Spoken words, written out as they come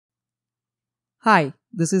Hi,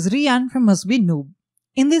 this is Rian from Must Be Noob.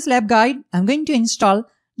 In this lab guide, I'm going to install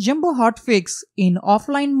Jumbo Hotfix in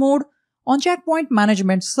offline mode on Check Point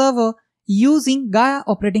management server using Gaia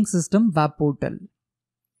operating system web portal.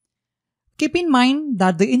 Keep in mind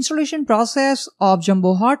that the installation process of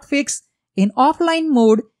Jumbo Hotfix in offline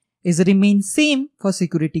mode is remain same for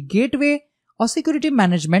security gateway or security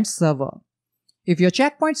management server. If your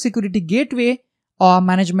Check Point security gateway or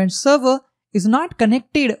management server is not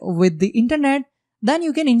connected with the internet, then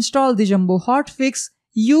you can install the Jumbo Hotfix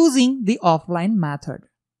using the offline method.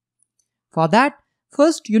 For that,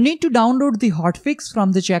 first you need to download the hotfix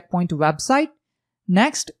from the Check Point website.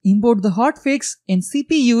 Next, import the hotfix in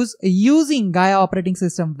CPUs using Gaia operating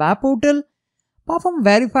system web portal. Perform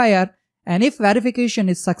verifier, and if verification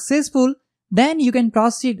is successful, then you can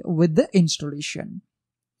proceed with the installation.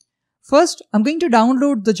 First, I'm going to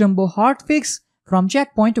download the Jumbo Hotfix from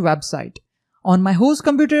Check Point website. On my host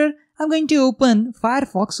computer, I'm going to open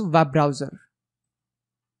Firefox web browser.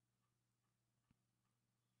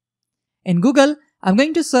 In Google, I'm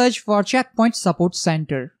going to search for Check Point Support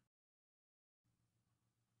Center.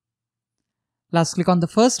 Let's click on the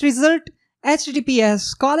first result,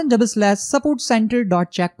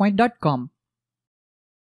 https://supportcenter.checkpoint.com.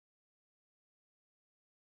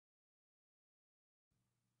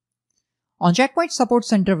 On Check Point Support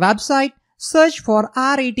Center website, search for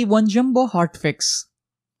R81 Jumbo Hotfix.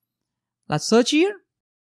 Let's search here.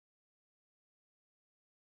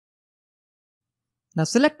 Now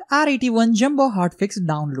select R81 Jumbo Hotfix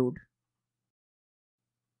download.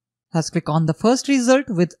 Let's click on the first result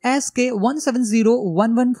with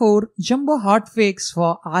SK170114 Jumbo Hotfix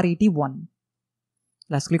for R81.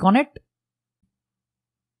 Let's click on it.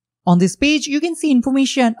 On this page, you can see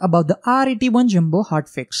information about the R81 Jumbo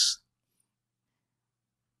Hotfix.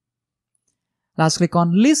 Let's click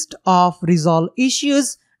on List of Resolved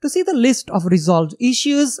Issues to see the list of resolved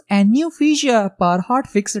issues and new feature per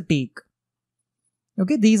hotfix take.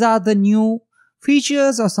 Okay, these are the new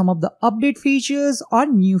features or some of the update features or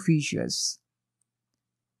new features.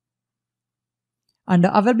 Under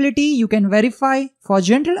availability, you can verify for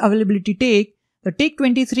general availability take, the take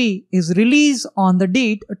 23 is released on the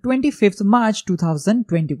date 25th March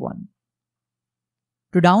 2021.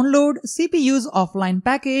 To download CPU's offline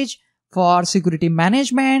package for security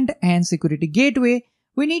management and security gateway,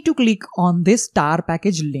 we need to click on this star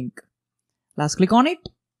package link. Let's click on it.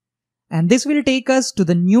 And this will take us to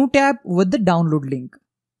the new tab with the download link.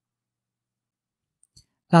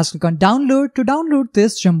 Let's click on download to download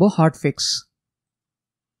this Jumbo Hotfix.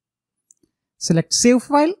 Select save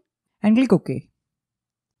file and click OK.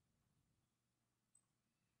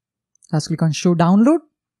 Let's click on show download.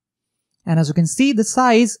 And as you can see, the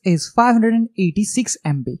size is 586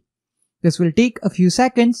 MB. This will take a few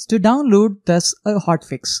seconds to download this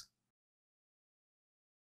hotfix.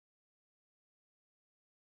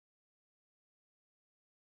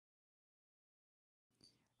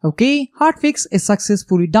 Okay, hotfix is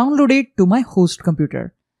successfully downloaded to my host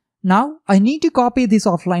computer. Now I need to copy this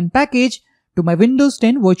offline package to my Windows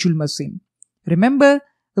 10 virtual machine. Remember,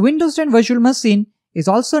 the Windows 10 virtual machine is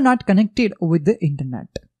also not connected with the internet.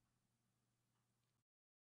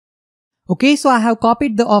 Okay, so I have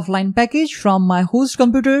copied the offline package from my host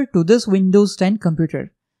computer to this Windows 10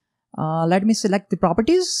 computer. Let me select the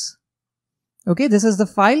properties. Okay, this is the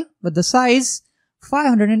file with the size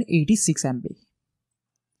 586 MB.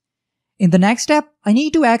 In the next step, I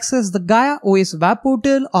need to access the Gaia OS web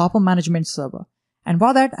portal of a management server. And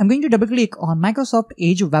for that, I'm going to double click on Microsoft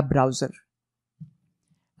Edge web browser.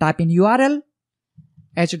 Type in URL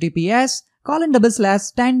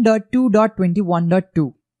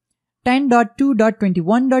https://10.2.21.2.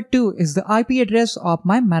 10.2.21.2 is the IP address of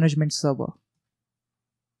my management server.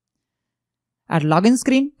 At login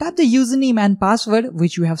screen, type the username and password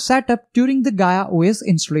which you have set up during the Gaia OS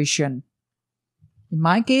installation. In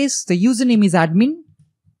my case, the username is admin.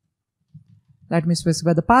 Let me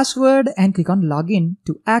specify the password and click on login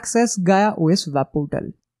to access Gaia OS web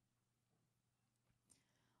portal.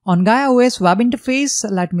 On Gaia OS web interface,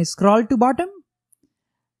 let me scroll to bottom.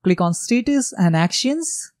 Click on status and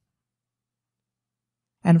actions.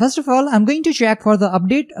 And first of all, I'm going to check for the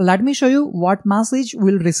update. Let me show you what message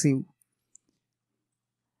we'll receive.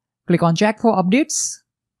 Click on check for updates.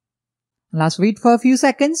 Let's wait for a few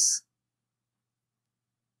seconds.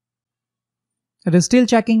 It is still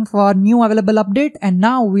checking for new available update, and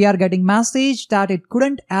now we are getting message that it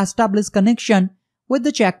couldn't establish connection with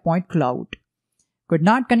the Check Point cloud. Could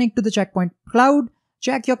not connect to the Check Point cloud.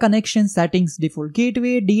 Check your connection settings, default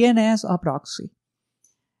gateway, DNS or proxy.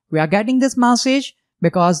 We are getting this message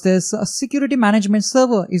because this security management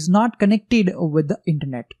server is not connected with the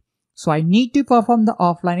internet. So I need to perform the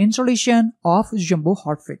offline installation of Jumbo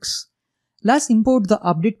Hotfix. Let's import the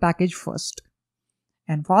update package first.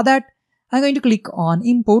 And for that, I'm going to click on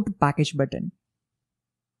Import Package button.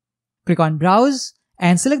 Click on Browse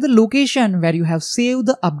and select the location where you have saved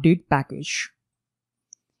the update package.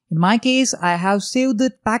 In my case, I have saved the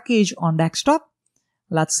package on desktop.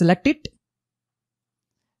 Let's select it.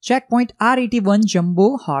 Check Point R81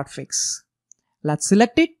 Jumbo Hotfix. Let's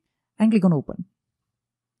select it and click on Open.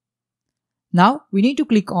 Now we need to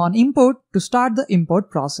click on Import to start the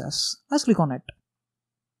import process. Let's click on it.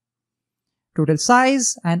 Total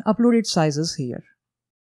size and uploaded sizes here.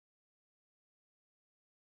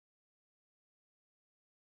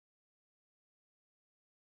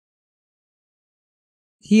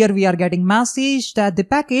 Here we are getting message that the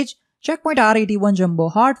package Check Point R81 Jumbo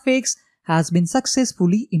Hotfix has been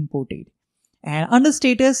successfully imported. And under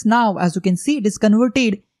status now, as you can see, it is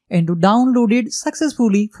converted into downloaded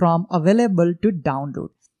successfully from available to download,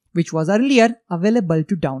 which was earlier available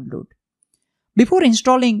to download. Before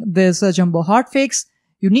installing this Jumbo Hotfix,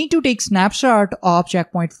 you need to take snapshot of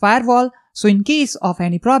Check Point firewall, so in case of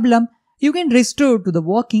any problem, you can restore to the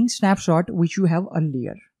working snapshot which you have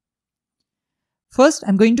earlier. First,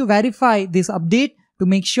 I'm going to verify this update to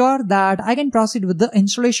make sure that I can proceed with the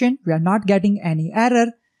installation. We are not getting any error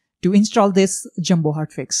to install this Jumbo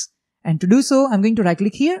Hotfix. And to do so, I'm going to right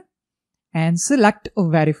click here and select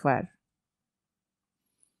Verifier.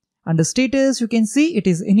 Under status, you can see it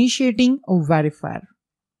is initiating a verifier.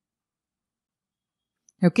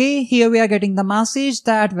 Okay, here we are getting the message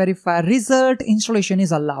that verifier result installation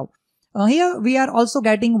is allowed. Here we are also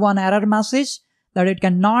getting one error message that it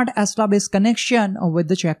cannot establish connection with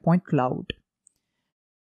the Check Point cloud.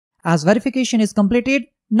 As verification is completed,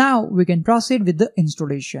 now we can proceed with the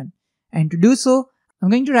installation. And to do so, I'm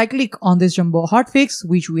going to right click on this Jumbo Hotfix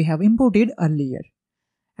which we have imported earlier.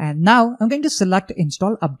 And now I'm going to select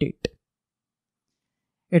Install Update.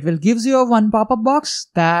 It will give you one pop-up box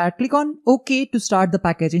that click on OK to start the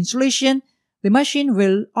package installation. The machine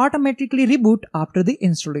will automatically reboot after the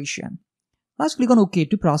installation. Let's click on OK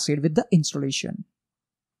to proceed with the installation.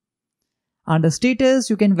 Under status,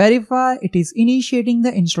 you can verify it is initiating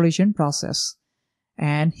the installation process.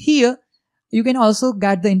 And here, you can also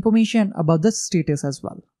get the information about the status as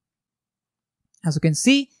well. As you can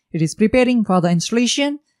see, it is preparing for the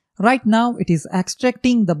installation. Right now, it is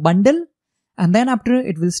extracting the bundle, and then after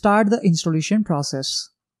it will start the installation process.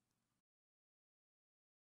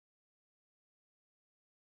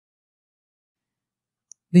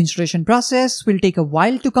 The installation process will take a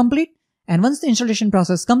while to complete, and once the installation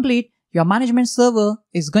process complete, your management server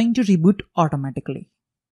is going to reboot automatically.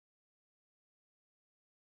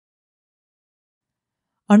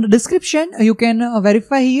 Under description, you can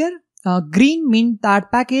verify here. Green means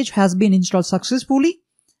that package has been installed successfully.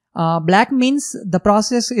 Black means the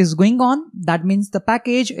process is going on. That means the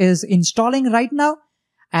package is installing right now.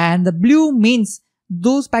 And the blue means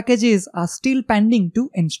those packages are still pending to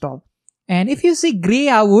install. And if you see gray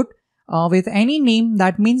out with any name,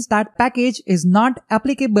 that means that package is not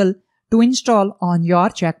applicable to install on your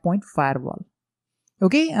Check Point firewall.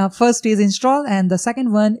 Okay, first is install and the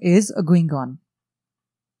second one is going on.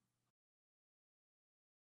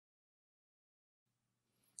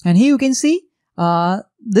 And here you can see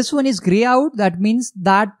this one is gray out. That means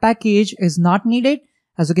that package is not needed.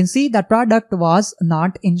 As you can see, that product was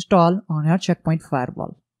not installed on your Check Point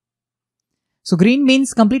firewall. So green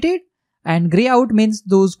means completed and gray out means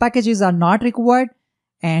those packages are not required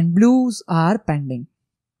and blues are pending.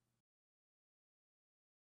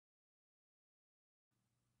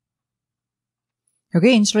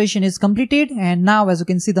 Okay, installation is completed and now as you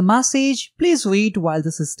can see the message, please wait while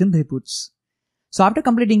the system reboots. So after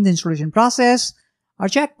completing the installation process, our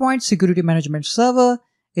Check Point security management server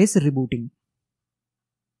is rebooting.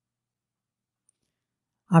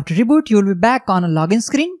 After reboot, you will be back on a login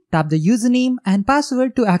screen. Tap the username and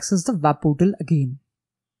password to access the web portal again.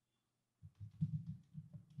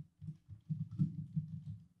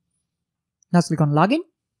 Let's click on login.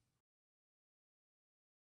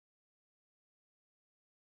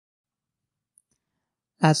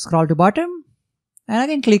 Let's scroll to bottom and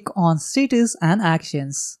again click on status and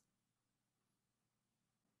actions.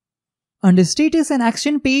 Under status and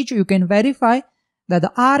action page, you can verify that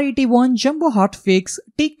the R81 Jumbo Hotfix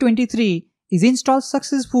TIC23 is installed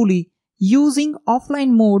successfully using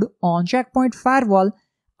offline mode on Check Point Firewall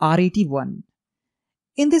R81.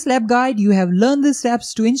 In this lab guide, you have learned the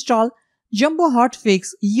steps to install Jumbo Hotfix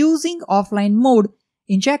using offline mode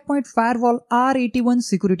in Check Point Firewall R81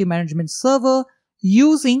 Security Management Server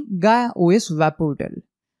using Gaia OS web portal.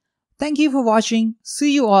 Thank you for watching.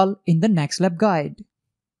 See you all in the next lab guide.